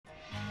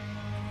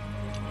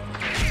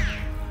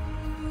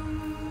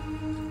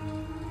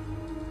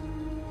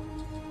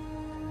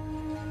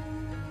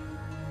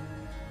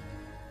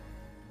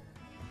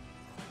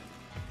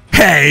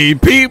Hey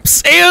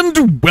peeps,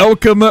 and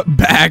welcome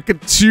back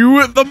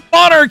to the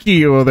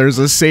Monarchy. Oh, there's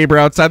a saber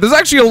outside. There's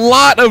actually a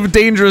lot of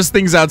dangerous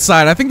things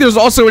outside. I think there's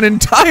also an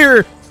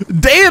entire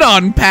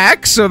Daedon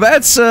pack, so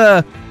that's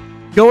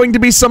going to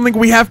be something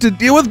we have to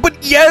deal with. But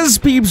yes,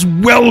 peeps,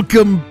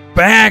 welcome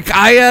back.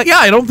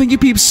 I don't think you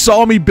peeps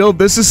saw me build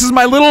this. This is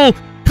my little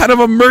kind of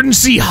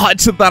emergency hut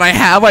that I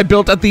have. I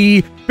built at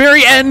the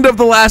very end of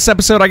the last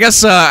episode, I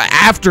guess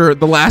after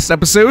the last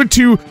episode,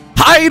 to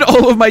hide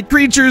all of my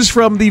creatures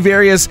from the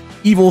various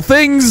evil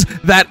things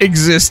that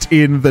exist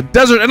in the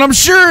desert. And I'm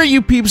sure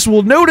you peeps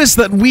will notice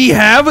that we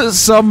have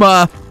some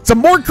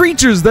more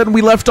creatures than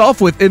we left off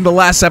with in the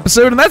last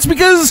episode, and that's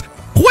because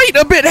quite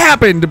a bit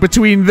happened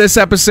between this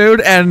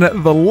episode and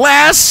the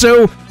last,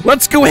 so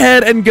let's go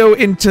ahead and go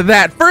into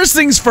that. First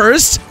things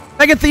first,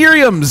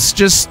 Megatheriums.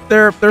 Just,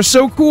 they're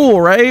so cool,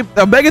 right?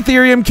 A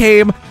Megatherium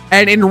came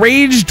and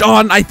enraged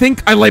on, I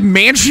think,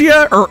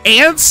 Lymantria or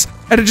ants,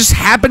 and it just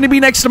happened to be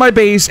next to my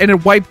base, and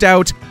it wiped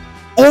out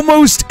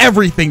almost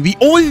everything. The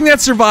only thing that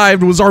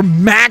survived was our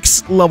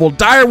max level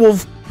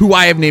direwolf, who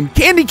I have named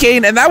Candy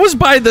Cane, and that was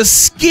by the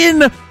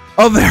skin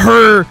of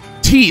her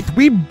teeth.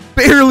 We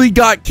barely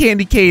got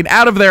Candy Cane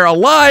out of there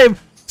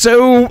alive,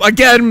 so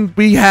again,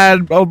 we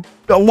had a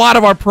lot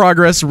of our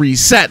progress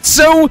reset.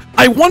 So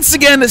I once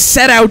again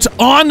set out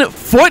on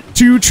foot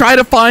to try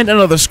to find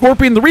another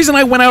scorpion. The reason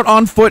I went out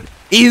on foot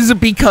is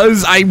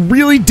because I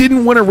really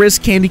didn't want to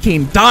risk Candy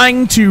Cane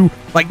dying to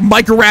like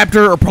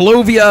Microraptor or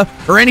Polovia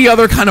or any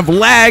other kind of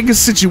lag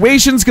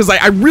situations, because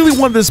I really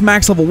want this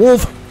max level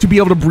wolf to be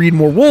able to breed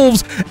more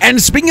wolves.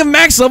 And speaking of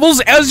max levels,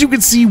 as you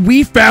can see,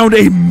 we found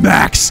a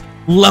max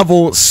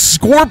level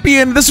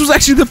scorpion. This was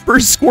actually the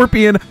first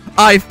scorpion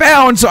I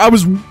found, so I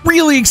was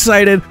really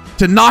excited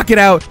to knock it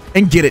out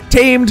and get it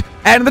tamed.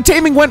 And the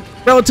taming went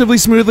relatively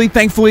smoothly.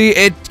 Thankfully,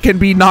 it can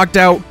be knocked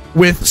out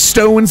with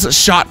stones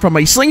shot from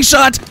a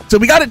slingshot. So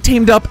we got it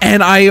tamed up,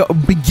 and I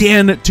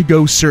began to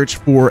go search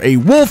for a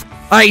wolf.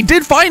 I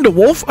did find a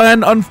wolf,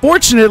 and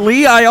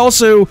unfortunately, I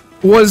also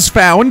was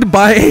found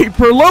by a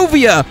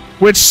Polovia,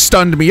 which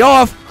stunned me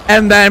off.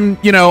 And then,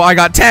 you know, I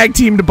got tag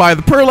teamed by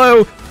the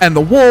Perlo and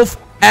the wolf,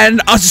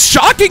 and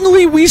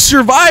shockingly, we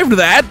survived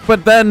that,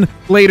 but then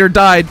later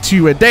died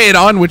to a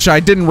Daedon, which I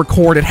didn't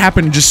record. It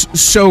happened just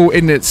so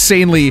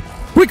insanely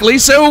quickly.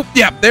 So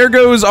yeah, there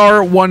goes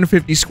our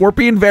 150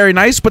 scorpion. Very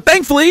nice. But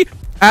thankfully,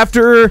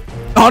 after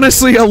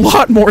honestly a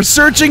lot more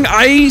searching,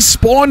 I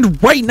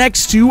spawned right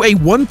next to a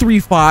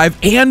 135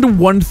 and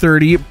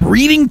 130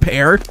 breeding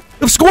pair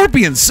of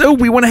scorpions. So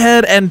we went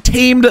ahead and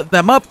tamed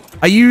them up.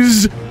 I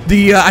used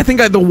the, I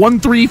think I had the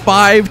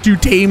 135 to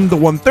tame the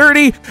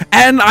 130,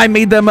 and I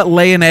made them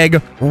lay an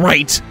egg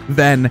right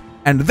then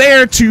and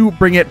there to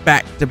bring it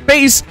back to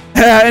base.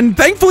 And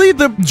thankfully,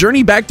 the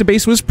journey back to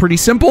base was pretty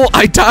simple.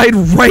 I died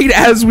right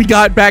as we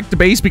got back to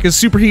base because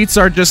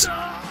superheats are just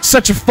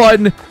such a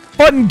fun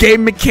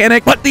game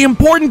mechanic. But the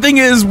important thing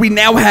is we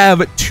now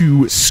have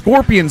 2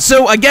 scorpions.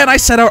 So again, I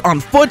set out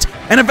on foot,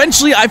 and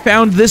eventually I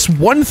found this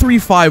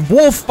 135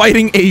 wolf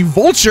fighting a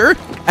vulture,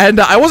 and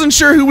I wasn't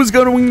sure who was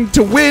going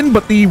to win,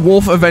 but the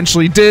wolf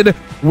eventually did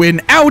win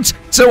out.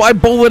 So I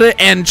bulleted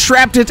it and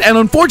trapped it, and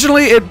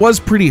unfortunately it was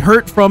pretty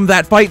hurt from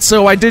that fight,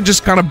 so I did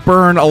just kind of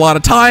burn a lot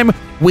of time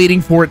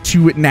waiting for it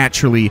to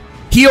naturally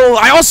heal.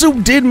 I also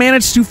did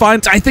manage to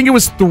find, I think it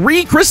was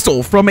 3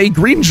 crystal from a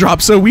green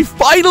drop, so we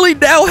finally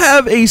now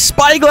have a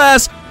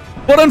spyglass.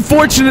 But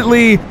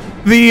unfortunately,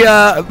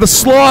 the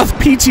sloth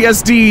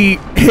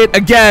PTSD hit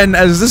again,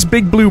 as this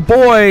big blue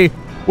boy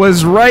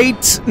was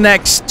right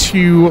next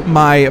to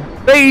my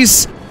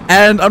base,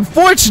 and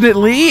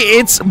unfortunately,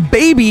 its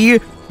baby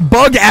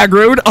bug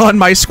aggroed on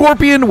my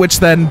scorpion, which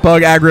then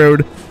bug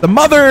aggroed the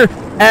mother,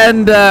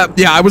 and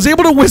yeah, I was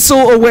able to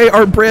whistle away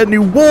our brand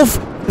new wolf.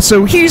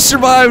 So he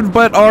survived,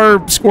 but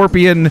our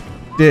scorpion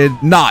did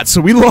not. So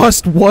we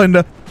lost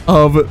one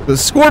of the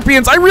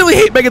scorpions. I really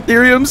hate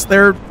Megatheriums.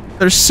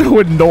 They're so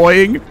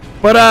annoying.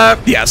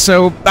 But yeah,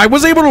 so I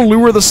was able to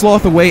lure the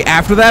sloth away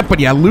after that. But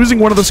yeah, losing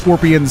one of the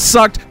scorpions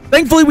sucked.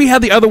 Thankfully, we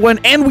had the other one,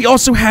 and we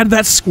also had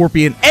that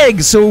scorpion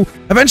egg. So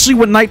eventually,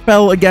 when night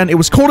fell again, it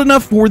was cold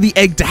enough for the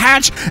egg to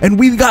hatch, and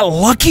we got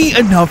lucky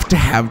enough to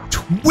have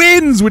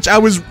twins, which I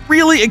was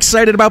really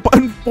excited about. But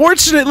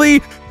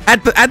unfortunately,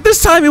 at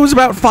this time, it was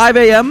about 5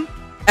 a.m.,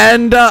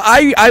 and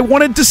I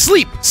wanted to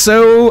sleep.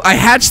 So I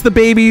hatched the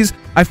babies.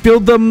 I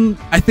filled them,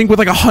 I think, with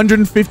like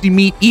 150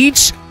 meat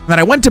each. And then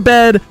I went to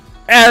bed,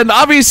 and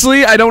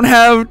obviously, I don't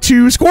have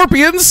 2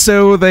 scorpions,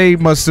 so they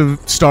must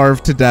have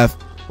starved to death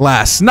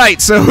last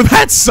night. So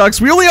that sucks.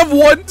 We only have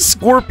 1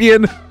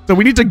 scorpion, so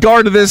we need to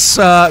guard this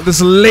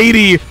this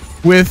lady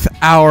with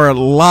our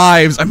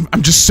lives.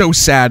 I'm just so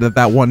sad that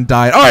that one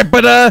died. All right,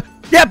 but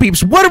yeah,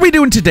 peeps, what are we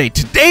doing today?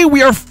 Today,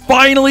 we are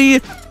finally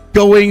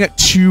going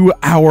to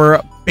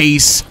our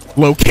base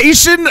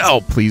location.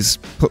 Oh, please,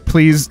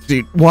 please,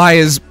 dude, why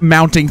is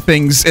mounting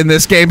things in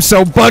this game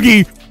so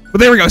buggy? But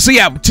there we go. So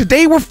yeah,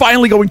 today we're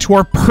finally going to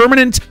our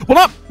permanent,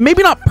 well,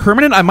 maybe not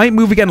permanent, I might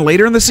move again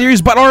later in the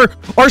series, but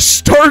our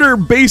starter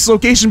base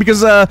location,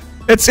 because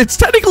it's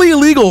technically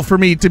illegal for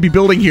me to be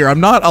building here. I'm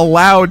not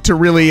allowed to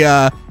really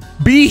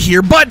be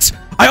here, but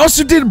I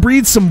also did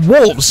breed some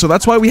wolves, so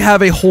that's why we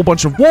have a whole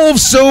bunch of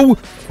wolves. So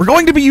we're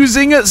going to be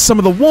using some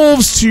of the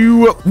wolves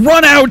to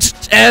run out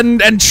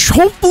and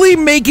hopefully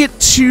make it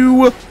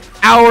to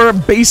our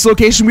base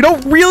location. We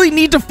don't really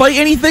need to fight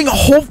anything.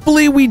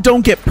 Hopefully we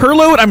don't get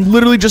perloed. I'm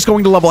literally just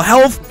going to level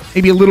health,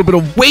 maybe a little bit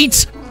of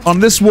weight on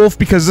this wolf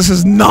because this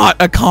is not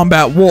a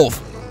combat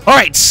wolf. All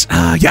right,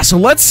 yeah, so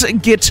let's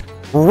get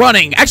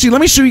running. Actually,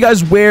 let me show you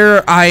guys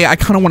where I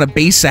kind of want to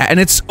base at, and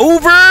it's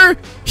over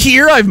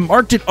here. I've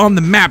marked it on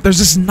the map. There's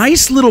this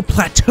nice little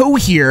plateau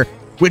here,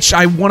 which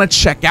I want to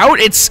check out.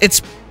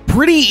 It's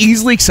pretty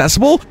easily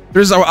accessible.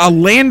 There's a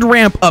land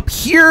ramp up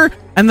here,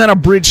 and then a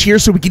bridge here,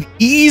 so we can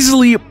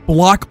easily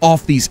block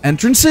off these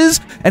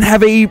entrances and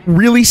have a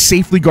really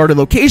safely guarded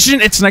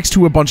location. It's next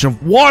to a bunch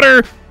of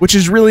water, which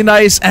is really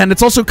nice, and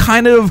it's also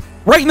kind of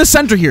right in the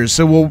center here,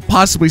 so we'll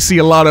possibly see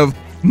a lot of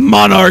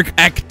Monarch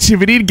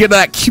activity to get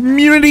that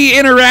community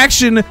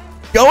interaction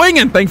going,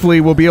 and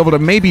thankfully we'll be able to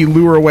maybe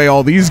lure away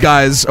all these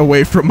guys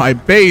away from my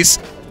base.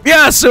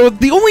 Yeah, so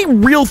the only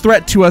real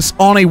threat to us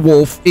on a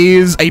wolf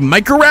is a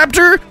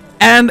Microraptor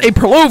and a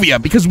Perlovia,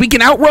 because we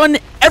can outrun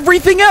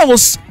everything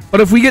else,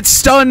 but if we get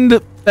stunned,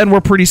 then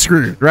we're pretty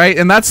screwed, right?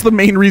 And that's the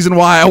main reason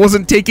why I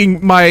wasn't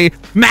taking my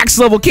max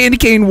level Candy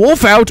Cane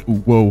Wolf out. Ooh,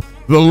 whoa,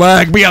 the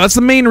lag. But yeah, that's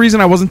the main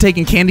reason I wasn't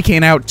taking Candy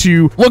Cane out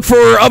to look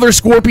for other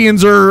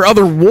scorpions or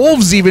other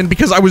wolves even,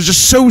 because I was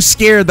just so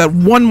scared that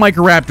one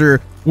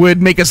Microraptor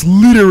would make us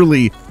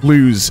literally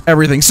lose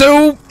everything.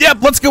 So,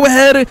 yep, let's go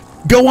ahead,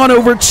 go on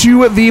over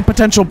to the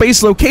potential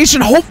base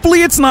location.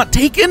 Hopefully it's not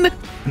taken,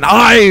 and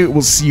I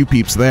will see you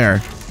peeps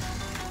there.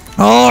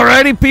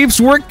 Alrighty, peeps,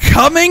 we're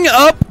coming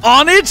up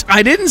on it.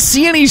 I didn't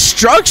see any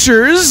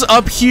structures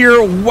up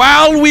here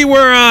while we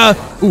were,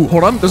 ooh,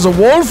 hold on, there's a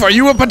wolf. Are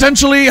you a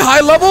potentially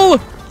high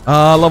level?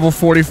 Level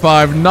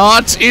 45,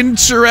 not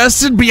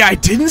interested, but yeah, I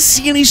didn't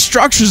see any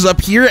structures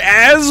up here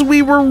as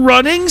we were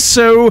running,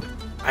 so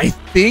I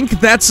think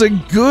that's a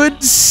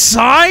good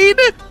sign.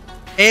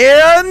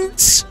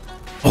 And,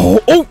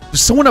 oh,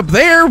 there's someone up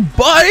there,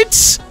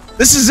 but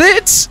this is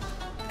it.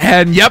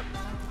 And yep,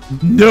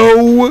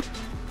 no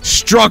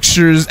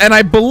structures, and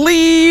I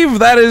believe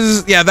that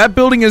is, yeah, that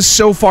building is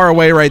so far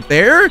away right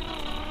there.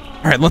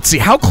 All right, let's see,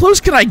 how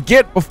close can I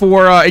get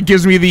before it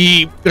gives me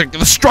the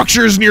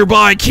structures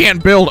nearby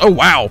can't build? Oh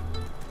wow.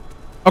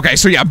 Okay,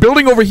 so yeah,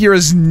 building over here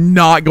is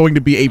not going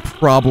to be a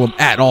problem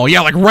at all.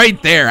 Yeah, like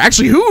right there.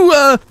 Actually,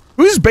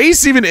 whose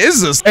base even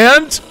is this?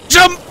 And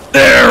jump.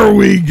 There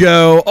we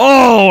go.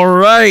 All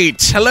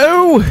right.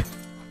 Hello,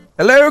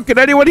 can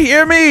anyone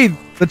hear me?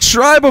 The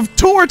tribe of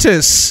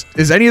Tortoise.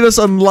 Is any of this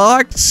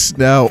unlocked?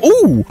 No.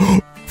 Ooh,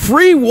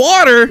 free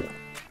water.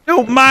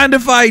 Don't mind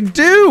if I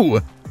do.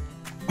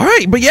 All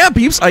right, but yeah,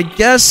 peeps, I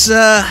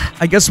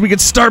guess we could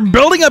start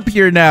building up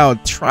here now.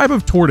 Tribe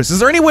of Tortoise. Is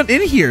there anyone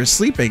in here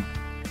sleeping?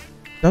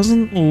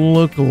 Doesn't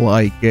look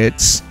like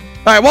it.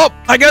 All right, well,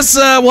 I guess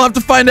we'll have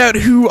to find out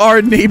who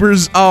our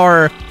neighbors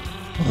are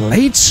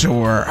later.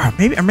 Or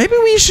maybe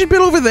we should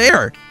build over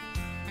there.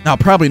 No,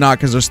 probably not,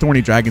 because there's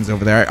thorny dragons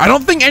over there. I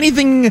don't think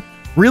anything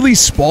really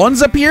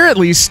spawns up here, at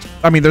least.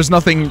 I mean, there's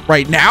nothing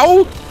right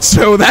now,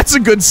 so that's a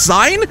good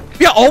sign.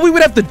 Yeah, all we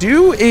would have to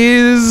do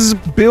is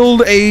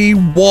build a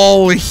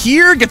wall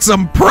here, get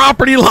some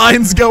property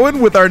lines going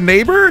with our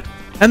neighbor,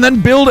 and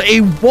then build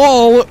a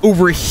wall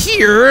over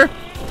here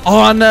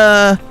on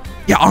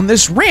yeah, on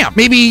this ramp.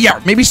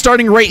 Maybe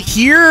starting right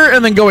here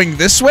and then going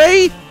this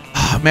way.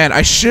 Oh man,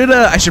 I should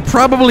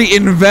probably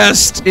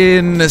invest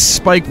in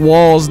spike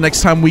walls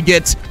next time we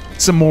get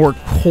some more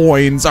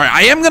coins. All right,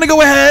 I am gonna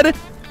go ahead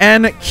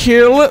and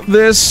kill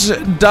this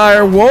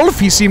dire wolf.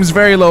 He seems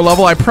very low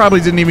level. I probably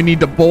didn't even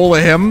need to bowl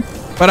at him,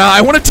 but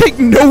I want to take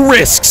no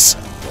risks.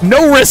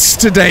 No risks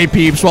today,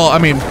 peeps. Well, I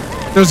mean,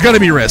 there's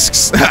gonna be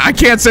risks. I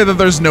can't say that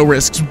there's no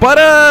risks, but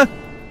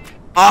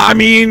I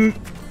mean,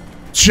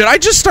 should I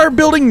just start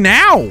building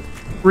now?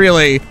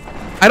 Really?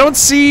 I don't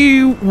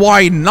see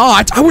why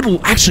not. I would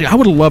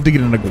love to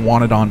get an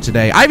iguanodon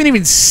today. I haven't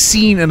even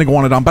seen an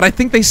iguanodon, but I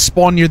think they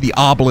spawn near the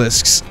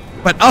obelisks.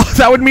 But oh,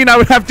 that would mean I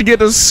would have to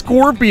get a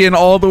scorpion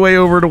all the way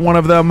over to one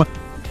of them.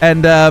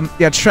 And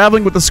yeah,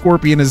 traveling with the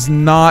scorpion is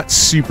not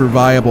super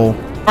viable.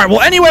 All right,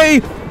 well, anyway,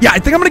 yeah, I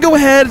think I'm gonna go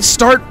ahead and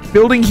start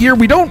building here.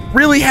 We don't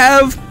really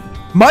have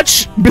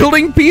much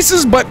building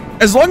pieces, but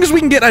as long as we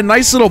can get a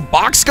nice little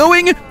box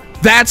going,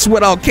 that's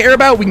what I'll care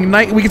about. We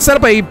can set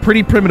up a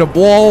pretty primitive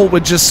wall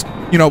with just,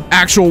 you know,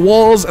 actual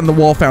walls and the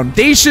wall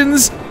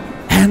foundations.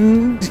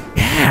 And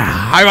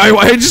yeah,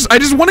 I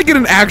just want to get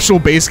an actual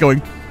base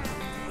going.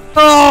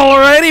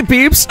 Alrighty,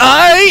 peeps,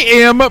 I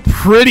am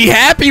pretty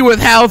happy with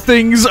how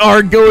things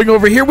are going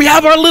over here. We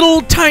have our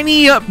little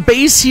tiny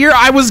base here.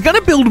 I was gonna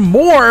build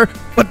more,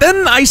 but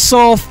then I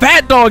saw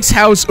Fat Dog's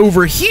house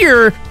over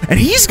here, and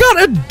he's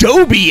got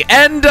adobe.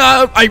 And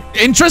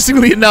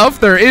interestingly enough,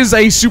 there is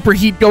a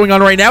superheat going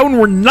on right now, and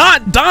we're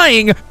not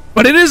dying,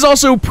 but it is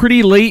also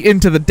pretty late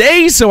into the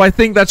day, so I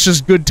think that's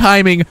just good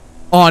timing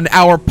on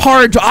our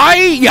part.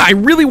 I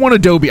really want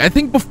Adobe. I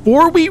think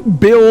before we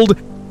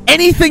build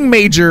anything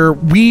major,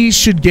 we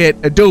should get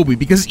Adobe,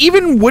 because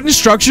even wooden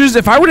structures,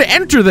 if I were to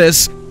enter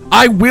this,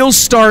 I will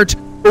start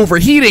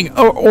overheating,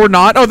 or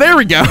not. Oh, there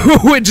we go.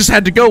 It just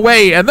had to go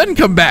away and then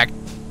come back.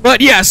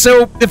 But yeah,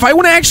 so if I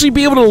want to actually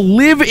be able to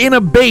live in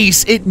a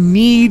base, it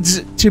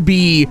needs to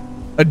be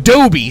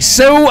Adobe.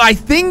 So I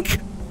think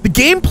the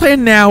game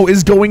plan now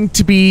is going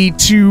to be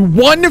to,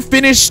 one,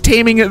 finish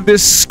taming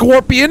this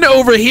scorpion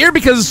over here,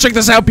 because check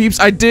this out, peeps.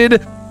 I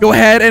did go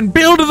ahead and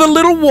build the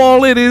little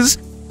wall. It is,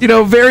 you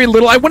know, very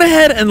little. I went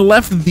ahead and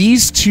left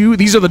these two.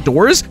 These are the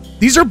doors.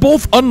 These are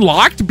both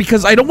unlocked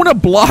because I don't want to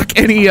block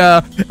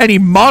any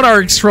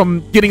monarchs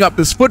from getting up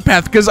this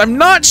footpath, because I'm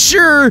not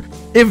sure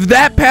if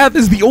that path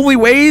is the only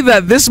way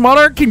that this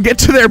monarch can get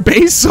to their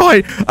base. So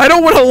I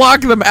don't want to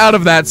lock them out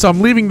of that. So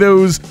I'm leaving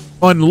those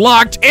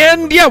unlocked.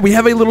 And yeah, we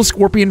have a little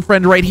scorpion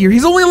friend right here.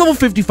 He's only level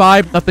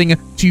 55, nothing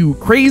too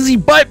crazy,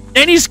 but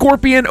any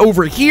scorpion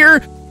over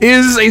here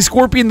is a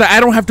scorpion that I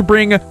don't have to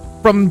bring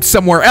from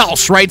somewhere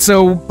else, right?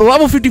 So the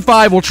level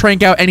 55 will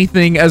trank out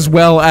anything, as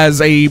well as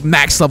a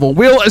max level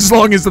will, as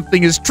long as the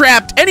thing is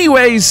trapped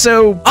anyway.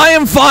 So I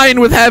am fine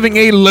with having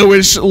a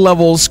lowish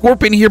level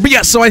scorpion here. But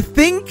yeah, so I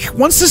think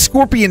once the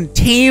scorpion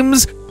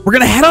tames, we're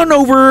gonna head on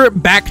over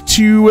back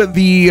to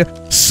the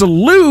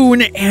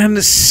saloon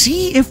and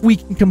see if we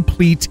can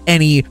complete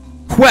any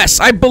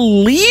quests. I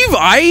believe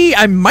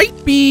I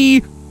might be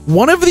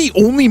one of the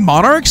only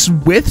monarchs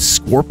with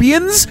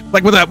scorpions,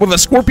 like with a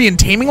scorpion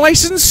taming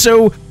license.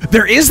 So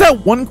there is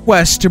that one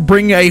quest to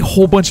bring a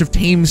whole bunch of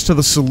tames to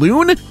the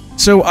saloon.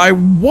 So I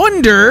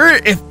wonder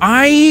if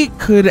I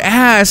could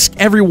ask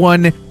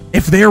everyone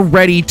if they're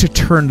ready to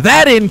turn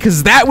that in,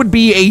 because that would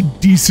be a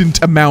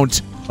decent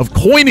amount of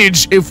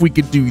coinage if we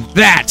could do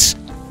that.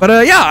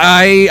 But yeah,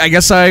 I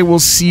guess I will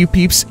see you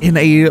peeps in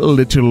a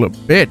little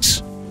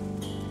bit.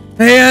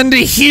 And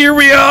here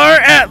we are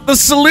at the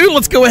saloon.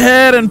 Let's go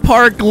ahead and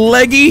park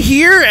Leggy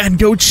here and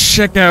go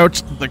check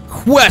out the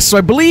quest. So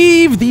I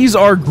believe these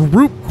are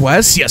group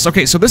quests. Yes,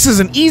 okay, so this is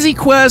an easy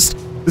quest,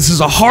 this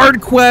is a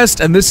hard quest,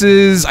 and this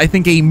is, I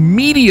think, a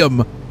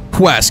medium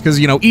quest, because,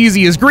 you know,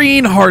 easy is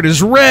green, hard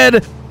is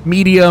red,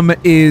 medium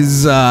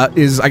is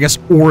I guess,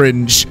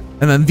 orange.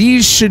 And then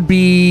these should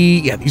be,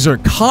 yeah, these are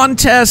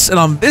contests, and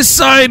on this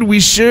side, we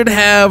should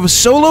have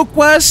solo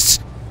quests,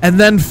 and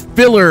then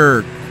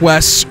filler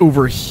quests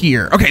over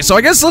here. Okay, so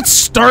I guess let's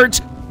start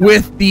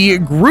with the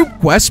group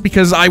quest,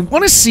 because I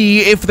want to see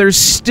if there's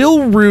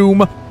still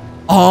room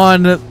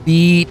on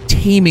the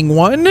taming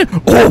one.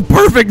 Oh,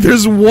 perfect,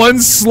 there's one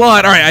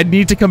slot. All right, I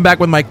need to come back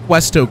with my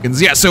quest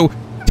tokens. Yeah, so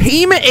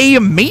tame a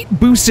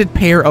mate-boosted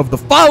pair of the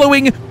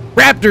following: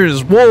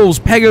 raptors, wolves,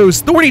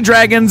 pegos, thorny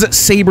dragons,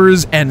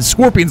 sabers, and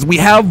scorpions. We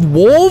have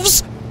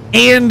wolves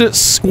and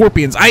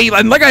scorpions.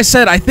 And like I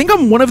said, I think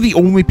I'm one of the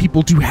only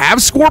people to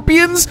have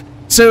scorpions,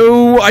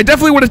 so I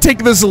definitely want to take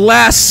this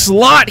last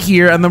slot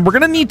here, and then we're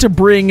gonna need to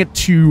bring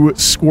 2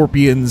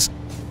 scorpions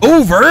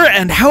over.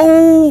 And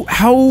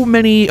how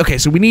many? Okay,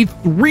 so we need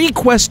 3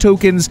 quest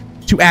tokens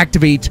to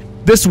activate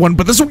this one,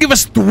 but this will give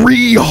us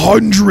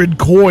 300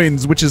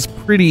 coins, which is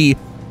pretty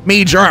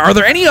major. Are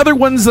there any other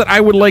ones that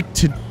I would like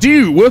to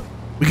do?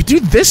 We could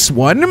do this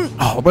one.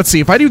 Oh, let's see.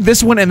 If I do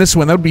this one and this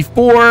one, that would be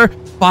 4,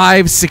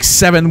 5, 6,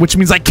 7, which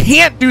means I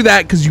can't do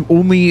that because you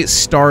only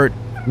start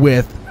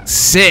with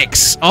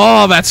 6.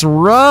 Oh, that's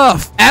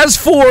rough. As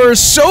for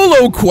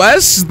solo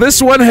quests,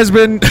 this one has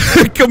been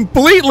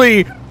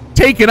completely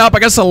taken up. I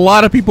guess a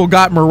lot of people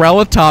got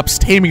Morellatops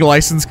taming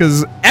license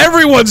because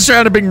everyone's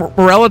trying to bring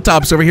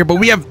Morellatops over here. But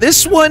we have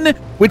this one,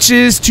 which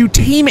is to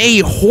tame a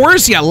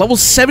horse. Yeah, level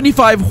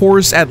 75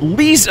 horse at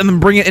least, and then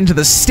bring it into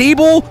the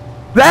stable.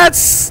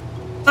 That's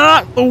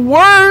not the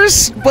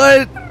worst,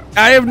 but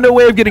I have no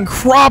way of getting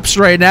crops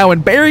right now,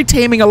 and berry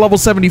taming a level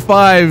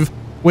 75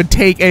 would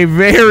take a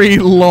very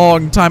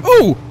long time.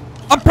 Oh,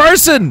 a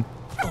person!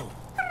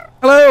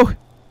 Hello?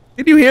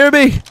 Can you hear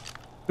me?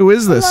 Who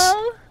is this?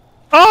 Hello?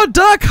 Oh,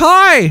 Duck,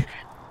 hi!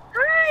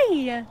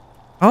 Hi!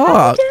 Oh,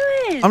 how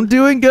you doing? I'm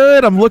doing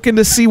good. I'm looking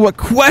to see what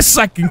quests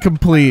I can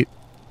complete.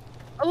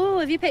 Oh,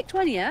 have you picked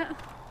one yet?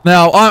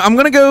 Now, I'm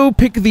gonna go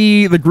pick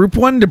the group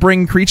one to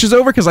bring creatures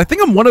over, because I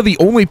think I'm one of the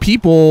only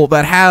people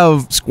that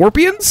have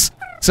scorpions.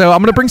 So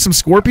I'm gonna bring some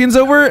scorpions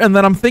over, and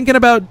then I'm thinking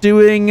about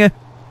doing,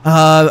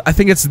 I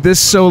think it's this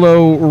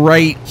solo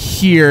right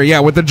here. Yeah,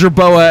 with the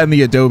Jerboa and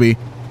the Adobe.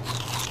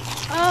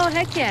 Oh,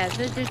 heck yeah.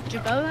 The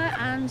Jerboa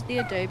and the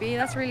Adobe,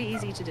 that's really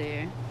easy to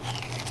do.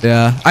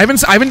 Yeah, I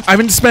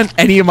haven't spent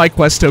any of my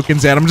quest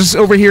tokens yet. I'm just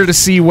over here to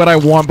see what I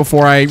want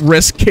before I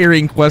risk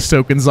carrying quest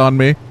tokens on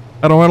me.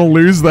 I don't want to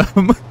lose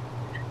them.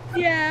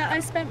 Yeah, I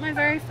spent my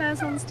very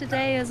first ones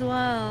today as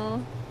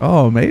well.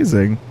 Oh,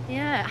 amazing.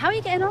 Yeah, how are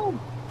you getting on?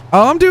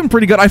 Oh, I'm doing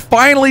pretty good. I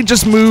finally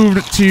just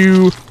moved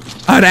to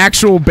an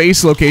actual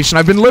base location.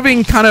 I've been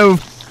living kind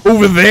of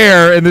over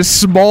there in this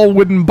small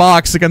wooden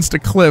box against a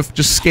cliff,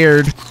 just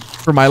scared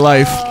for my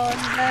life.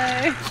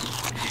 Oh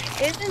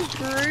no, it is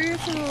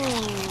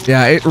brutal.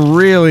 Yeah, it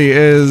really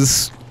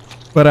is.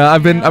 But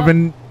I've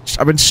been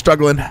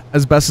struggling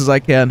as best as I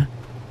can.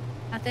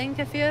 think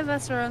a few of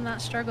us are on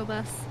that struggle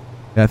bus.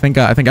 Yeah, I think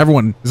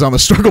everyone is on the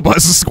struggle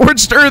bus.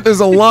 Scorched Earth is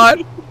a lot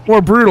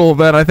more brutal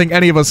than I think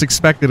any of us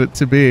expected it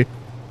to be.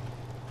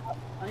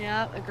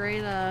 Yeah, agree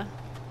there.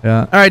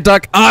 Yeah. All right,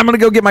 Duck. I'm gonna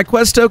go get my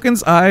quest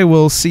tokens. I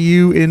will see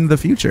you in the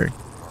future.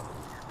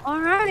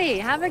 Alrighty,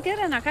 have a good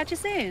one. I'll catch you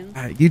soon.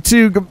 All right, you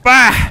too.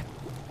 Goodbye.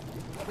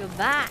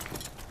 Goodbye.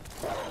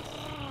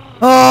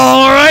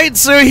 All right,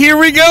 so here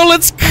we go.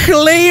 Let's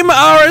claim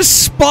our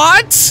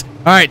spots.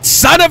 All right,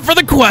 sign up for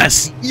the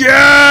quest.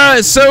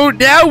 Yeah. So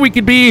now we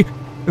can be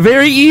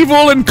very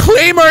evil and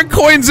claim our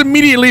coins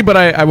immediately, but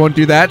I won't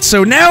do that.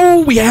 So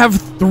now we have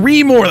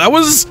 3 more. That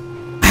was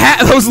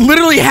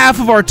literally half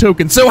of our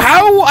tokens. So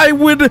how I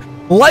would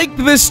like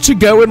this to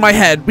go in my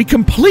head, we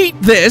complete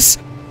this,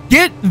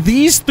 get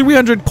these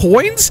 300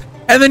 coins,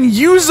 and then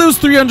use those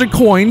 300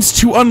 coins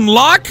to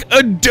unlock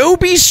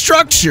Adobe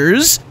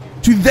structures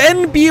to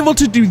then be able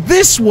to do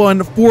this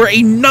one for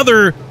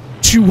another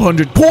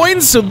 200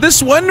 coins. So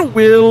this one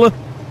will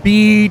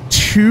be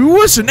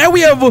 2. So now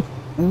we have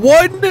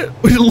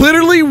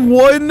literally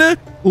one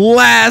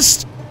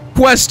last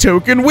quest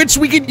token, which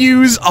we could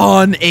use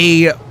on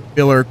a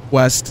filler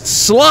quest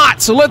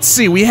slot. So let's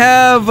see, we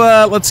have,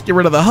 let's get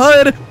rid of the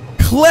HUD,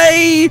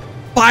 clay,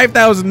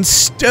 5,000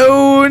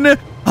 stone,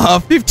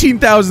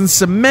 15,000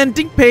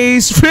 cementing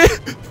paste,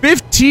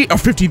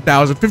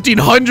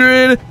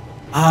 1,500,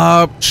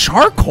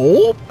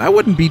 charcoal, that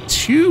wouldn't be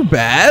too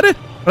bad.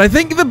 But I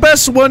think the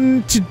best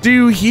one to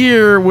do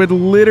here would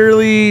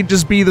literally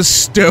just be the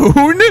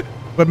stone.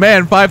 But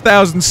man,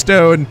 5,000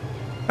 stone,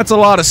 that's a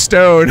lot of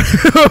stone.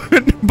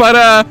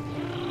 But,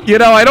 you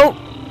know, I don't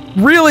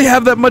really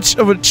have that much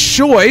of a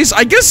choice.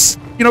 I guess,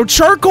 you know,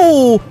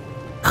 charcoal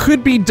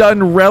could be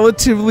done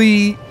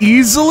relatively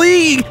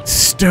easily.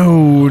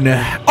 Stone.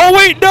 Oh,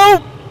 wait,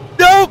 no.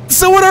 No,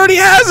 someone already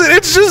has it.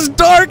 It's just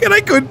dark and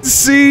I couldn't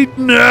see.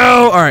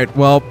 No. All right,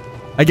 well,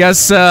 I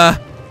guess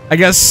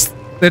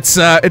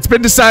it's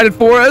been decided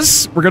for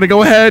us. We're going to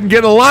go ahead and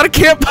get a lot of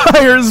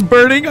campfires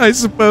burning, I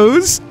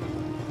suppose.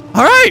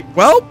 All right,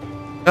 well,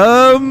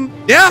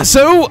 yeah,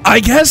 so I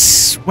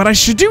guess what I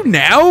should do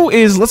now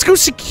is let's go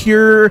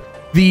secure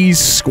these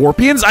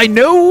scorpions. I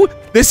know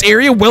this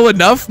area well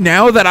enough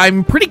now that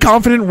I'm pretty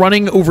confident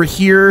running over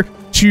here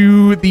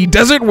to the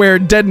desert where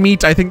Dead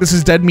Meat, I think this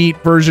is Dead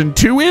Meat version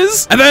 2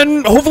 is. And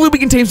then hopefully we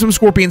can tame some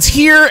scorpions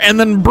here and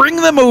then bring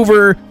them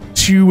over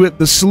to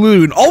the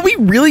saloon. All we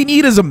really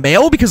need is a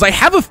male because I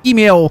have a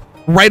female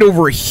right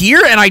over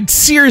here and I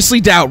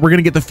seriously doubt we're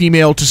gonna get the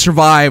female to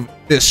survive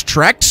this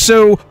trek.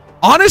 So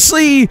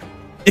honestly,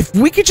 if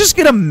we could just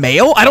get a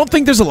male, I don't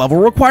think there's a level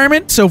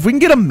requirement. So if we can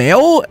get a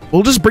male,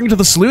 we'll just bring it to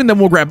the saloon, then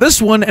we'll grab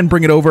this one and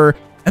bring it over.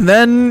 And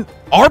then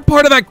our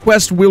part of that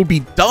quest will be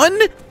done.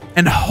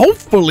 And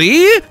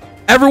hopefully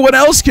everyone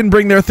else can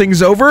bring their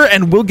things over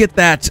and we'll get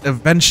that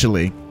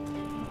eventually.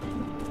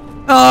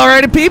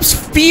 Alrighty, peeps.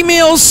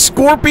 Female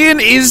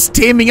scorpion is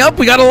taming up.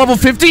 We got a level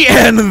 50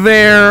 and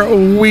there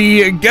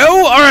we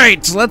go.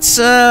 Alright, let's,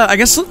 I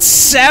guess let's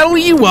saddle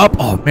you up.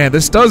 Oh man,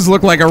 this does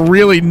look like a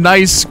really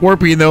nice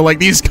scorpion though. Like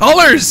these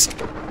colors,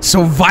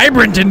 so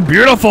vibrant and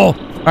beautiful.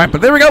 Alright,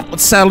 but there we go.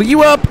 Let's saddle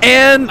you up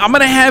and I'm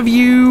gonna have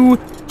you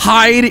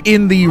hide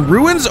in the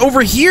ruins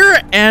over here.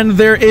 And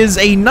there is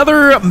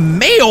another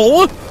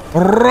male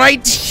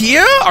right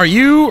here. Are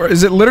you, or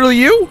is it literally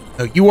you?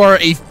 No, you are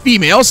a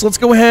female, so let's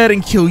go ahead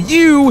and kill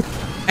you.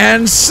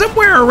 And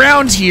somewhere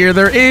around here,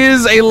 there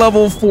is a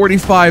level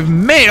 45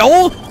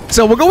 male.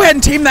 So we'll go ahead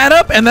and tame that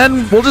up, and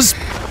then we'll just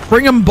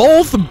bring them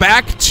both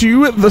back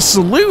to the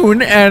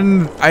saloon.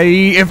 And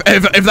if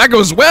that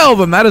goes well,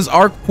 then that is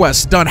our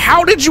quest done.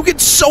 How did you get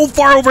so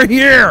far over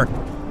here?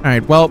 All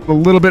right, well, a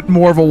little bit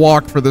more of a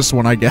walk for this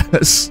one, I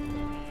guess.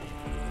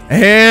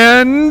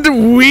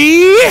 And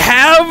we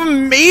have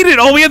made it.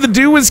 All we had to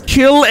do was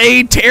kill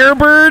a terror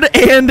bird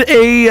and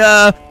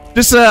a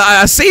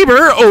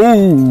saber.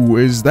 Oh,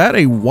 is that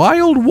a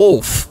wild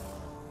wolf?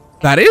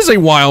 That is a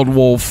wild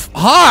wolf.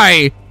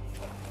 Hi.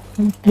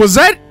 Was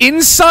that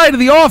inside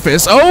the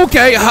office?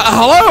 Okay.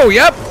 Hello.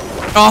 Yep.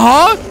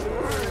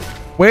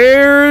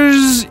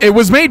 Where's it?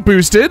 Was mate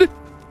boosted.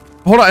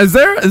 Hold on.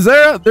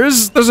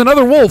 There's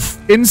another wolf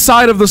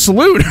inside of the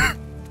saloon.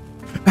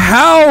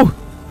 How?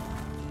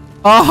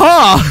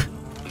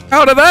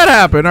 How did that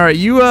happen? All right,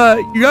 you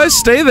guys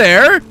stay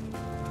there.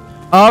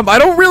 I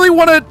don't really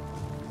want to.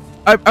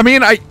 I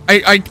mean, I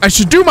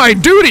should do my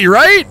duty,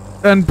 right?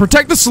 And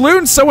protect the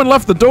saloon. Someone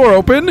left the door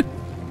open.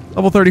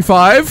 Level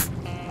 35.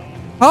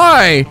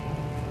 Hi.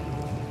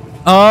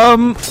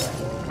 I'm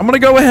gonna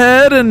go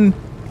ahead and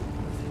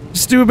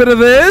just do a bit of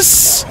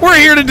this. We're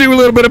here to do a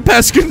little bit of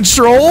pest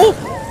control,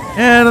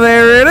 and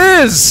there it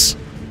is.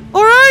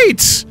 All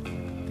right.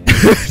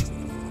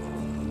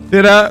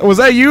 Was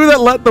that you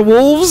that let the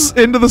wolves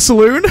into the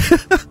saloon?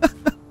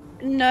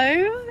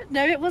 No,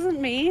 it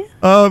wasn't me.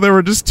 Oh, there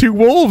were just 2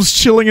 wolves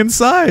chilling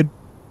inside.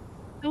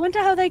 I wonder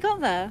how they got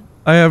there.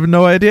 I have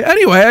no idea.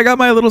 Anyway, I got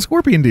my little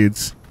scorpion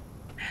dudes.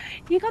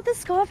 You got the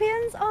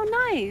scorpions?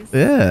 Oh, nice.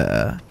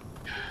 Yeah.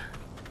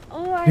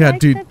 Oh, I yeah, like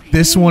dude, the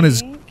this one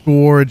is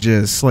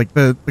gorgeous. Like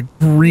the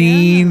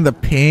green, the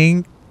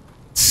pink.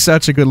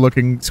 Such a good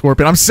looking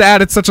scorpion. I'm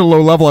sad it's such a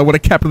low level. I would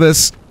have kept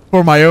this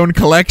for my own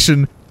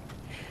collection.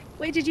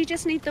 Wait, did you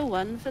just need the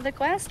one for the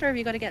quest, or have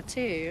you got to get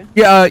two?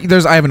 Yeah,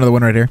 I have another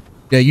one right here.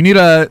 Yeah, you need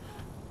a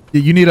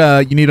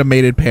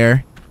mated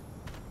pair.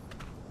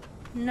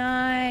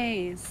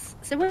 Nice.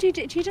 So what do you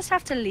do? Do you just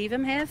have to leave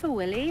him here for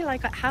Willy?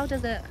 Like, how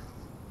does it?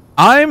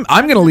 I'm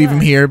gonna leave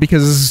him here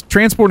because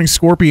transporting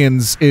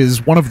scorpions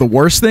is one of the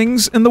worst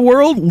things in the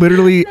world.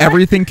 Literally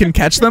everything can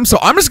catch them. So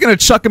I'm just gonna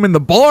chuck him in the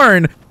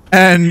barn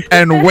and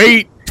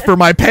wait for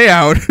my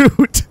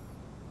payout.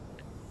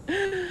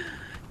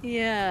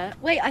 Yeah.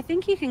 Wait, I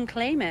think you can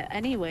claim it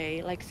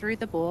anyway, like through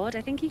the board.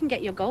 I think you can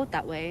get your gold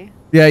that way.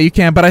 Yeah, you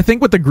can, but I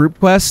think with the group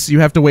quests, you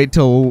have to wait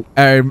till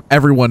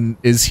everyone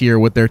is here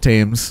with their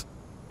tames.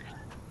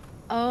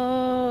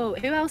 Oh,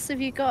 who else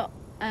have you got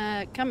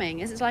coming?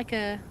 Is it like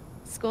a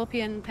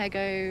scorpion,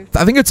 pego?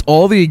 I think it's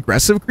all the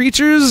aggressive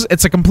creatures.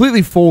 It's a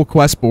completely full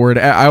quest board.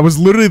 I was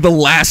literally the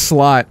last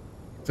slot,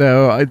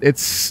 so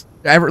it's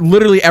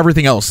literally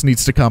everything else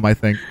needs to come, I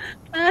think.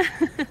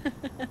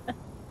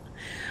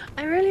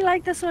 I really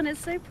like this one.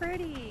 It's so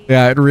pretty.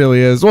 Yeah, it really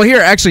is. Well,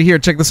 here,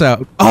 check this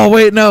out. Oh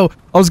wait, no.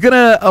 I was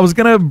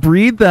gonna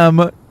breed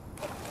them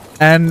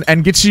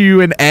and get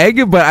you an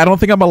egg, but I don't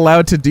think I'm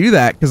allowed to do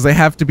that because they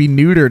have to be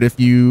neutered if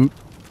you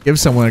give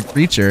someone a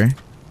creature.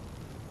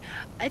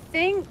 I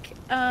think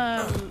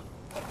I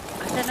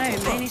don't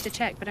know, may need to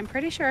check, but I'm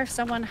pretty sure if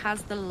someone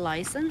has the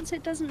license,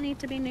 it doesn't need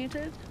to be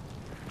neutered.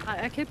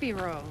 I could be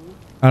wrong.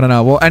 I don't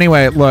know. Well,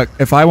 anyway, look,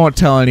 if I won't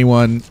tell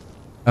anyone,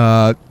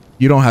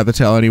 you don't have to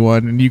tell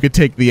anyone, and you could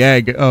take the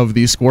egg of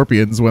these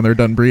scorpions when they're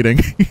done breeding.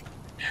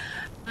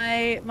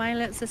 My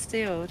lips are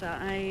sealed.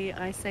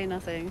 I say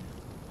nothing.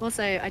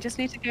 Also, I just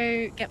need to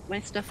go get my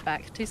stuff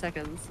back. 2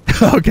 seconds.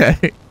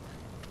 Okay.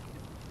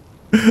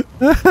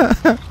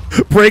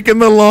 Breaking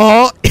the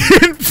law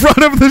in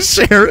front of the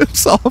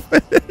sheriff's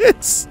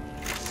office.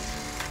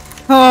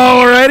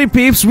 Alrighty,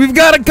 peeps. We've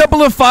got a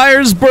couple of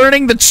fires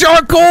burning. The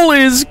charcoal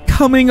is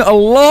coming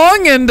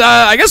along, and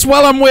I guess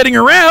while I'm waiting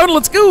around,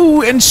 let's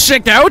go and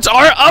check out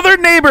our other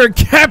neighbor,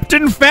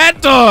 Captain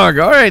Fat Dog.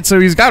 Alright, so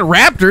he's got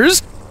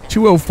raptors.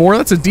 204,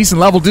 that's a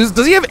decent level.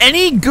 Does he have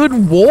any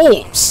good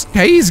wolves?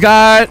 Okay, he's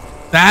got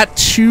that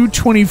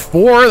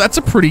 224. That's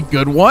a pretty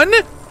good one.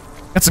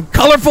 Got some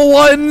colorful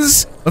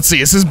ones. Let's see,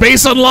 is his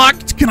base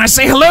unlocked? Can I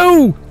say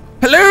hello?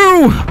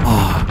 Hello?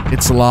 Oh,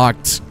 it's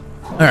locked.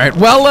 Alright,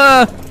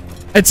 well,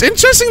 it's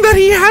interesting that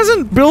he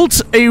hasn't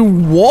built a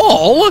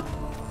wall,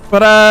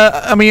 but,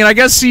 I mean, I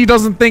guess he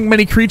doesn't think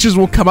many creatures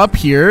will come up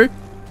here.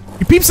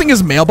 You peeps think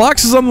his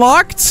mailbox is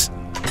unlocked?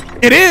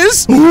 It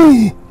is!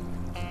 Ooh.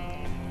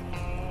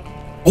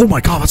 Oh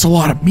my god, that's a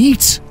lot of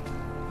meat!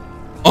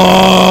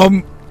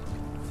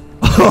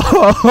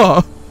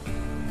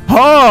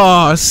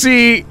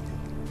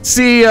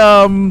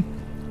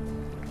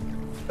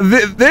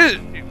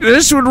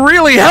 This would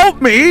really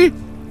help me,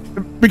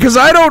 because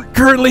I don't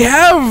currently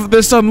have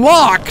this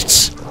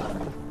unlocked.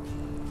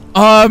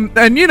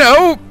 And you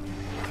know,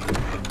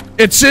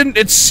 it's in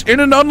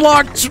an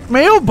unlocked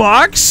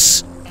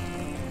mailbox.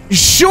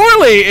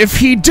 Surely, if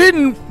he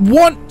didn't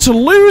want to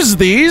lose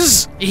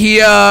these,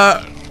 he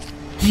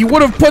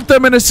would have put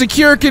them in a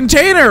secure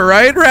container,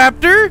 right,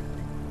 Raptor?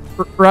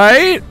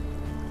 Right?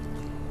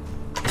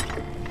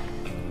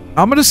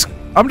 I'm just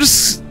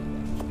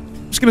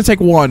gonna take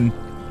one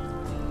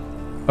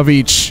of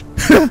each.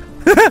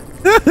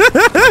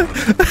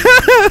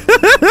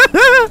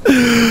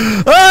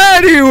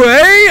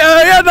 Anyway,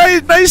 yeah,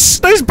 nice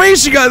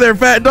base you got there,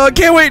 Fat Dog.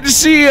 Can't wait to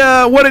see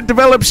what it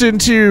develops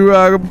into.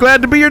 I'm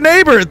glad to be your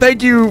neighbor.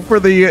 Thank you for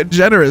the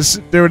generous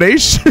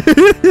donation.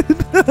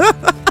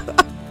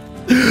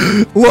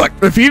 Look,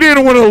 if he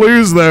didn't want to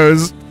lose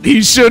those,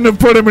 he shouldn't have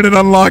put them in an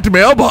unlocked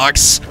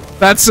mailbox.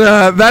 That's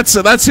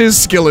his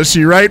skill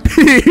issue, right,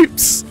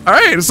 peeps? All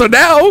right, so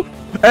now,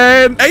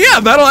 and yeah,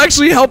 that'll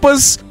actually help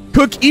us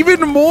cook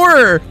even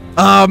more.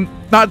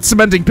 Not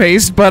cementing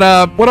paste,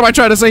 but what am I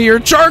trying to say here?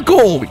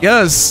 Charcoal.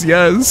 Yes,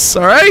 yes.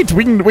 All right,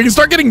 we can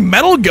start getting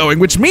metal going,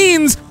 which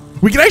means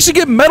we can actually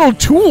get metal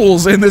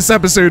tools in this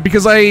episode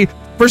because I,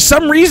 for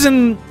some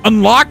reason,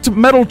 unlocked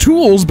metal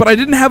tools, but I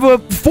didn't have a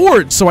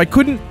forge, so I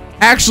couldn't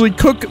actually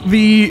cook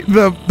the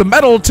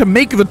metal to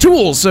make the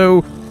tools.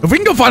 So if we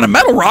can go find a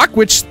metal rock,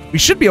 which we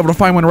should be able to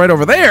find one right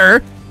over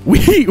there,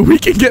 we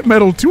can get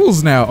metal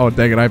tools now. Oh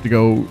dang it, I have to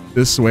go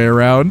this way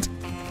around.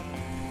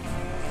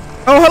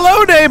 Oh,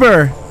 hello,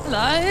 neighbor.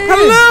 Hello.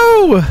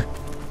 Hello.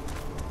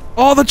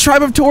 Oh, the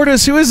tribe of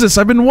tortoise. Who is this?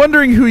 I've been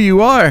wondering who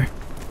you are.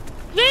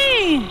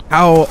 Me.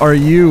 How are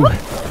you?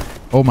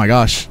 Oh my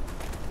gosh.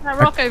 That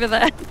rock over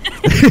there.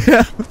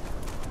 Yeah.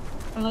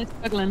 I'm like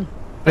struggling.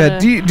 Yeah,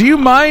 do you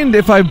mind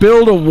if I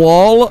build a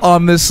wall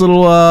on this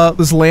little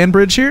this land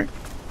bridge here?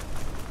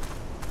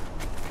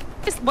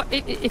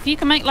 If you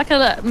can make like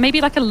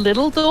maybe like a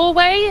little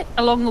doorway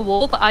along the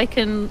wall that I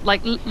can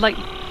like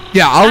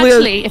yeah, I'll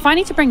actually if I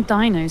need to bring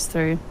dinos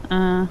through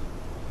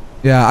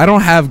Yeah, I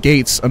don't have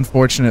gates,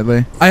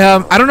 unfortunately.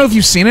 I don't know if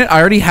you've seen it. I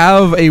already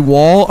have a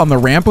wall on the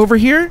ramp over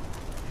here.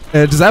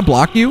 Does that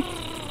block you?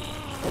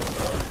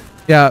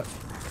 Yeah.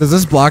 Does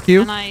this block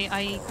you? And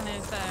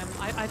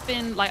I've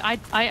been like,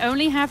 I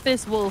only have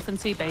this wolf and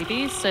 2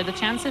 babies, so the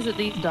chances that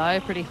these die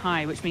are pretty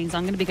high, which means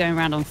I'm going to be going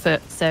around on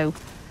foot. So,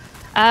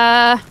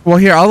 well,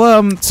 here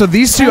I'll so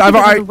these two I've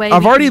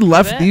already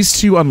left these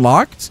 2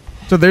 unlocked.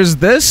 So there's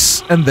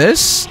this and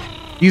this.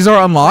 These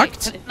are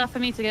unlocked. Right, enough for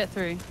me to get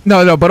through.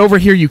 No, but over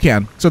here you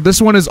can. So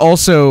this one is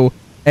also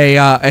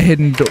a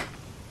hidden door.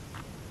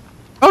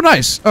 Oh,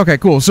 nice. Okay,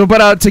 cool. So,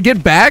 but to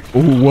get back,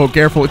 ooh, whoa,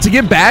 careful. To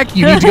get back,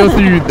 you need to go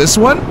through this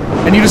one,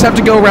 and you just have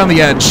to go around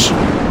the edge.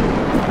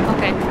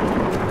 Okay.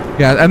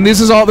 Yeah, and this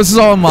is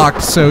all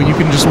unlocked, so you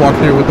can just walk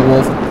through with the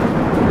wolf.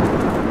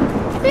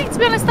 I think, to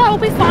be honest, that will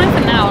be fine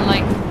for now.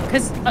 Like,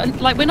 because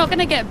like we're not going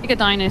to get bigger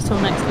dinos till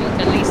next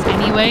week at least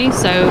anyway.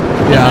 So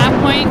at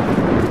that point,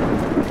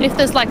 if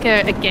there's like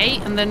a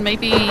gate, and then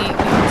maybe we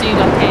can do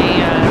like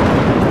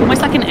a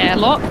almost like an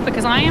airlock,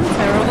 because I am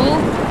terrible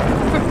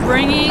for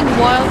bringing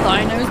wild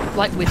dinos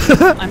like with me.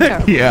 I'm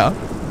terrible. Yeah.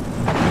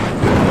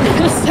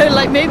 So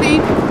like maybe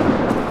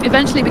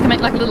eventually we can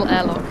make like a little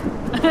airlock.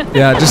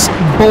 Yeah, just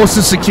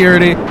bolster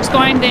security. Just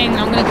grinding.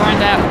 I'm gonna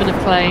grind out a bit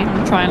of clay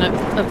and try and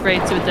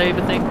upgrade to a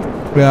Dover thing.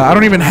 Yeah, I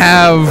don't even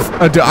have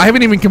I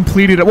haven't even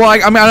completed it. Well, I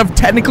mean, I've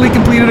technically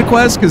completed a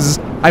quest because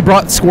I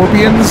brought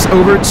scorpions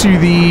over to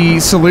the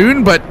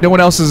saloon, but no one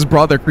else has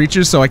brought their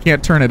creatures, so I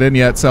can't turn it in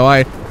yet. So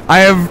I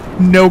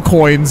have no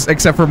coins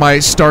except for my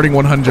starting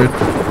 100.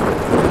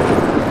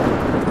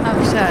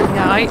 Oh shit!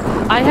 Yeah,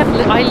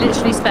 I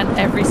literally spent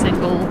every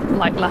single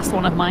like last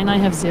one of mine. I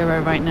have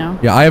 0 right now.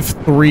 Yeah, I have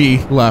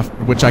 3 left,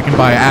 which I can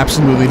buy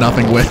absolutely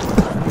nothing with.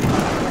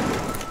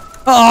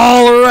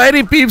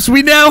 Alrighty, peeps,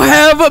 we now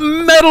have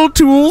metal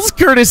tools,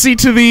 courtesy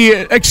to the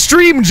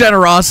extreme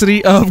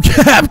generosity of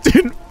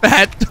Captain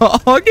Fat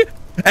Dog,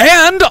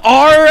 and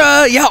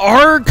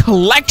our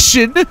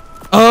collection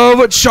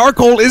of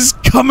charcoal is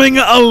coming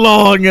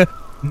along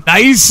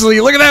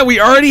nicely. Look at that, we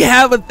already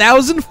have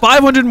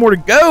 1,500 more to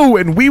go,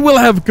 and we will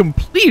have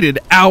completed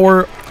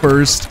our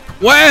first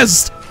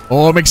quest.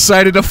 Oh, I'm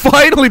excited to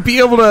finally be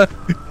able to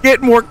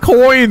get more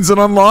coins and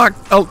unlock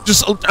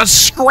just a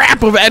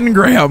scrap of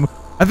engram.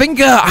 I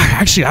think,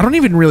 actually, I don't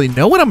even really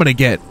know what I'm gonna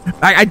get.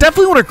 I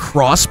definitely want a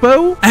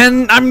crossbow,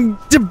 and I'm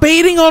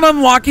debating on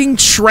unlocking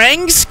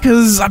Tranks,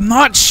 because I'm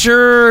not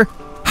sure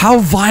how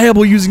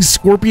viable using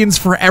scorpions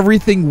for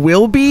everything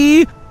will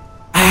be.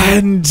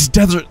 And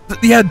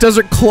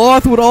desert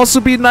cloth would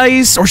also be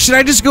nice. Or should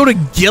I just go to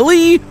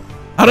Gilly?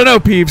 I don't know,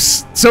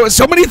 peeps. So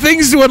many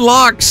things to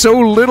unlock, so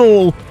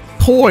little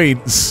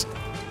coins.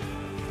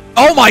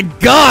 Oh my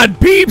god,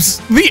 peeps!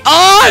 The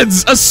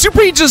odds! A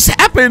super heat just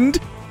happened,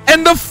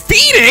 and the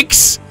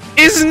Fenix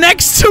is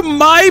next to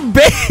my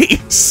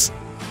base.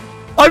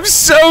 I'm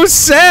so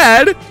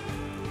sad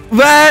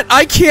that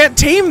I can't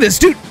tame this.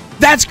 Dude,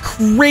 that's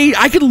great.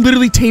 I could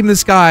literally tame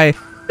this guy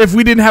if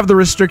we didn't have the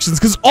restrictions,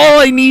 because all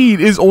I need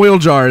is oil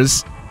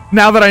jars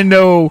now that I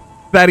know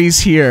that he's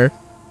here.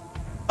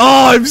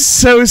 Oh, I'm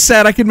so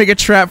sad. I can make a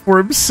trap for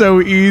him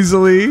so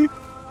easily.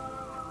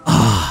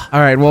 All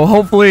right, well,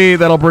 hopefully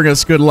that'll bring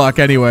us good luck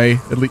anyway,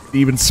 at least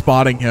even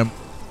spotting him.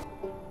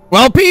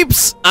 Well,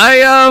 peeps,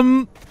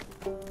 I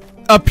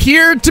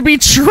appeared to be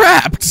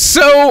trapped.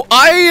 So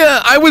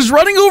I was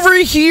running over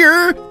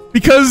here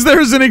because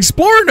there's an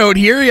explorer note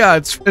here. Yeah,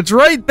 it's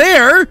right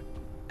there.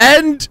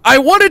 And I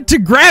wanted to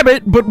grab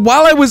it, but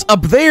while I was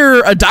up there,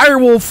 a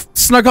direwolf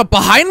snuck up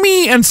behind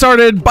me and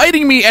started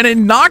biting me, and it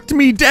knocked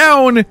me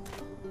down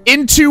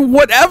into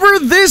whatever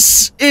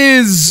this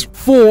is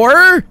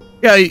for.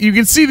 Yeah, you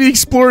can see the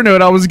explorer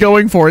note I was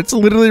going for. It's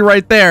literally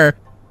right there.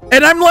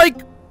 And I'm like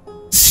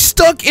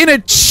stuck in a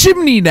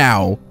chimney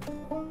now.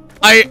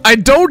 I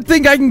don't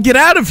think I can get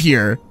out of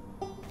here.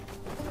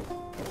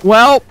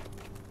 Well,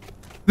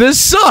 this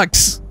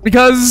sucks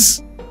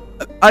because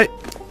I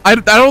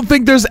don't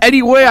think there's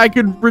any way I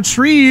could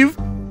retrieve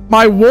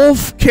my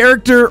wolf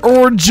character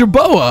or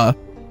Jerboa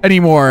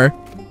anymore.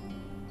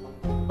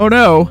 Oh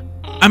no.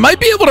 I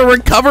might be able to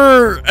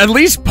recover at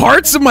least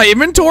parts of my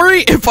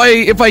inventory if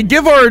I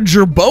give our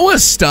Jerboa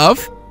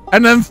stuff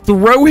and then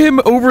throw him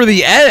over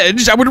the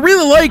edge. I would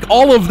really like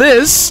all of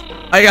this.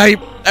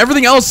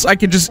 Everything else I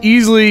could just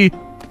easily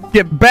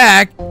get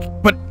back,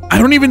 but I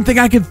don't even think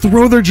I can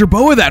throw their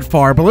Jerboa that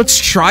far, but let's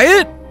try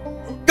it.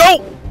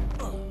 Go!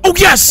 Oh,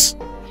 yes!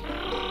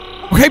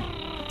 Okay,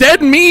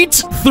 dead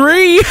meat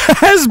 3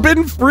 has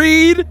been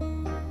freed,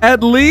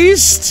 at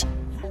least.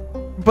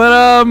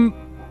 But,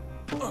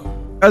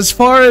 as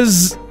far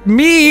as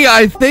me,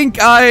 I think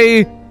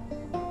I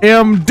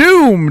am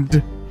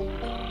doomed.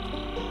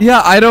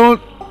 Yeah, I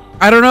don't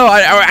know.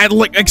 I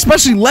like,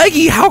 especially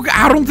Leggy,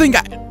 I don't think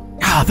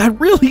that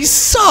really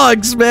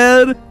sucks,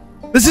 man.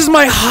 This is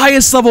my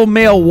highest level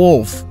male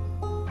wolf.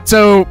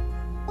 So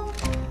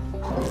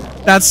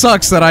that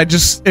sucks that I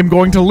just am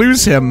going to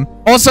lose him.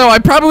 Also, I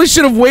probably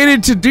should have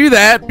waited to do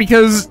that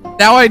because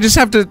now I just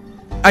have to,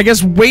 I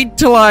guess, wait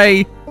till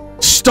I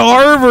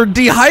starve or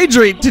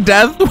dehydrate to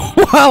death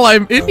while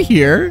I'm in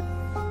here.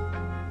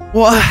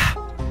 Well,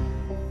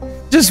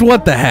 just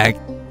what the heck?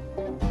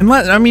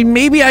 Unless, I mean,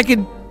 maybe I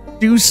could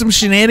do some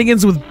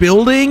shenanigans with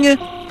building.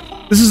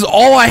 This is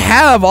all I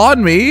have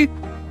on me.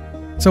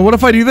 So what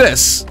if I do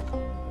this?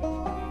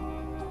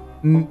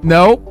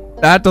 Nope,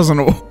 that doesn't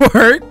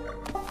work.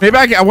 Maybe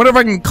I wonder if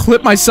I can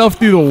clip myself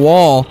through the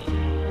wall.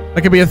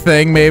 That could be a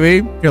thing,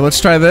 maybe. Here,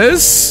 let's try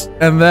this,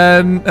 and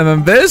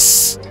then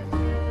this.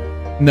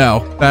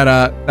 No, that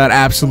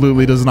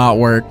absolutely does not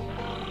work.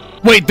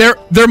 Wait,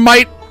 there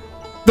might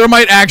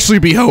actually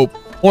be hope.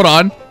 Hold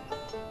on.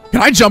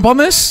 Can I jump on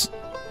this?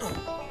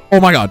 Oh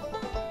my god.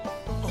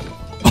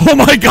 Oh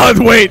my god,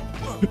 wait.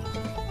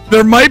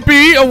 There might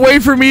be a way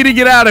for me to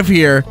get out of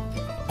here.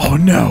 Oh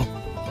no.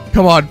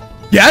 Come on.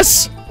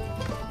 Yes?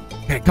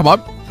 Okay, come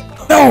on.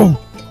 No!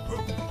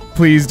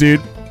 Please,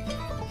 dude.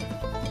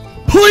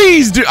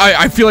 Please, dude.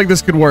 I feel like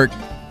this could work.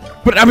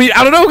 But, I mean,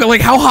 I don't know.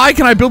 Like, how high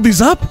can I build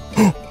these up?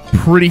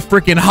 Pretty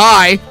freaking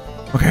high.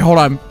 Okay, hold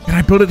on. Can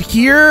I build it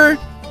here?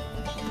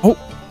 Oh,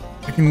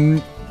 I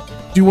can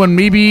do one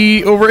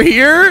maybe over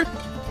here.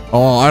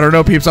 Oh, I don't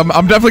know, peeps. I'm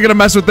definitely gonna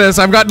mess with this.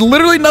 I've got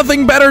literally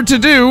nothing better to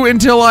do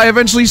until I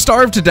eventually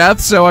starve to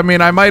death. So, I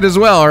mean, I might as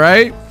well,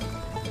 right?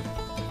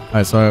 All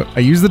right, so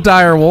I use the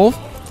dire wolf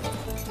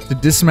to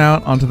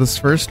dismount onto this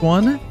first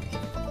one.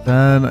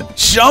 Then a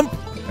jump.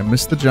 I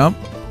missed the jump.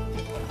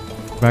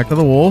 Back to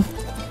the wolf.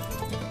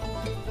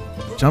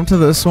 Jump to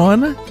this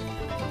one.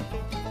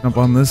 Jump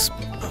on this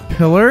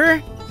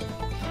pillar.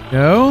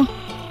 Go.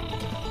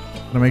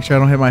 Gotta make sure I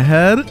don't hit my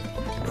head.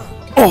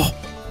 Oh!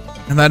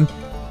 And then...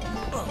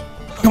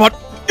 Come on.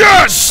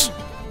 Yes!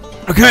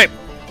 Okay.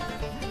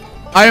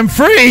 I am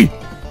free!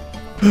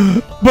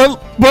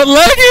 But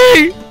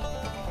Leggy!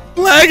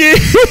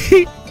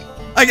 Leggy!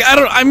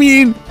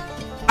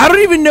 I don't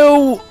even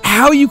know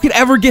how you could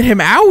ever get him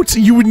out.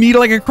 You would need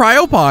like a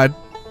cryopod.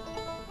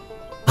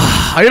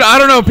 I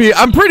don't know, Pete.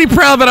 I'm pretty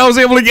proud that I was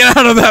able to get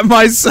out of that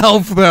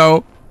myself,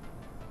 though.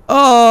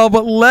 Oh,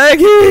 but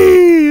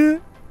Leggy!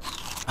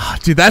 Oh,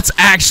 dude, that's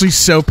actually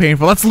so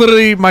painful. That's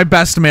literally my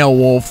best male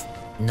wolf.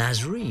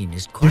 Nazreen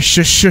is quite...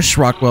 Shush, shush,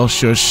 Rockwell,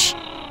 shush.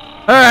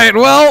 All right,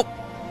 well,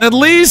 at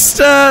least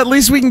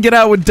we can get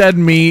out with dead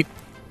meat.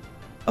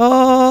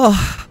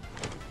 Oh,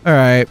 all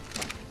right.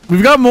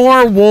 We've got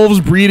more wolves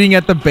breeding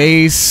at the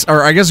base,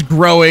 or I guess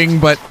growing,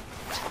 but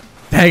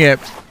dang it.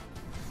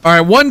 All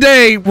right, one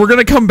day we're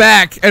gonna come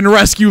back and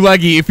rescue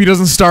Leggy if he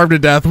doesn't starve to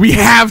death. We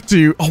have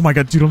to. Oh my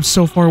god, dude, I'm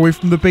so far away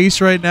from the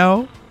base right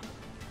now.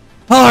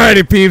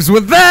 Alrighty, peeps.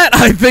 With that,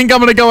 I think I'm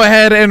gonna go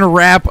ahead and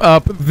wrap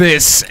up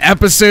this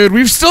episode.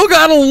 We've still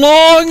got a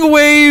long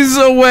ways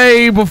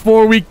away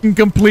before we can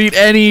complete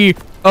any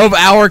of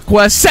our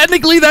quests.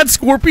 Technically, that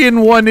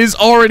Scorpion one is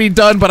already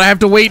done, but I have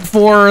to wait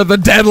for the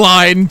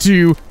deadline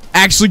to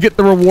actually get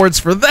the rewards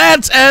for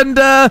that. And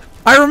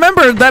I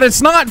remembered that it's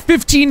not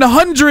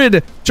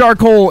 1,500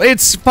 charcoal,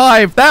 it's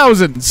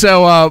 5,000.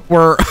 So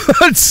we're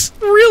it's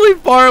really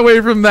far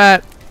away from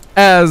that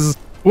as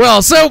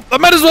well. So I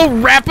might as well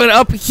wrap it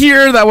up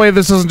here. That way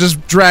this doesn't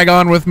just drag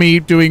on with me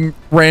doing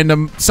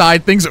random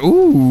side things.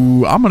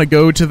 Ooh, I'm gonna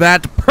go to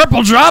that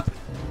purple drop.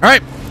 All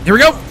right, here we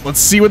go. Let's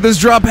see what this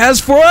drop has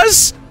for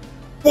us.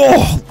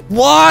 Whoa,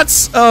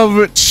 lots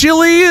of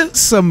chili,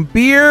 some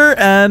beer,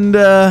 and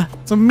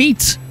some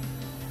meat.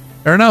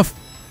 Fair enough.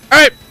 All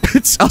right,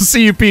 I'll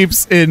see you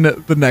peeps in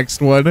the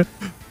next one.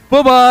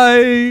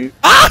 Bye-bye.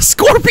 Ah,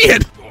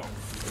 Scorpion!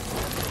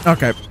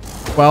 Okay,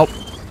 well,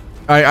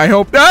 I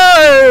hope...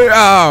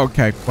 Oh,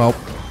 okay, well,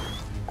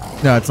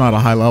 no, it's not a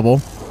high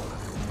level.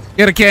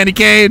 Get a candy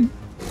cane.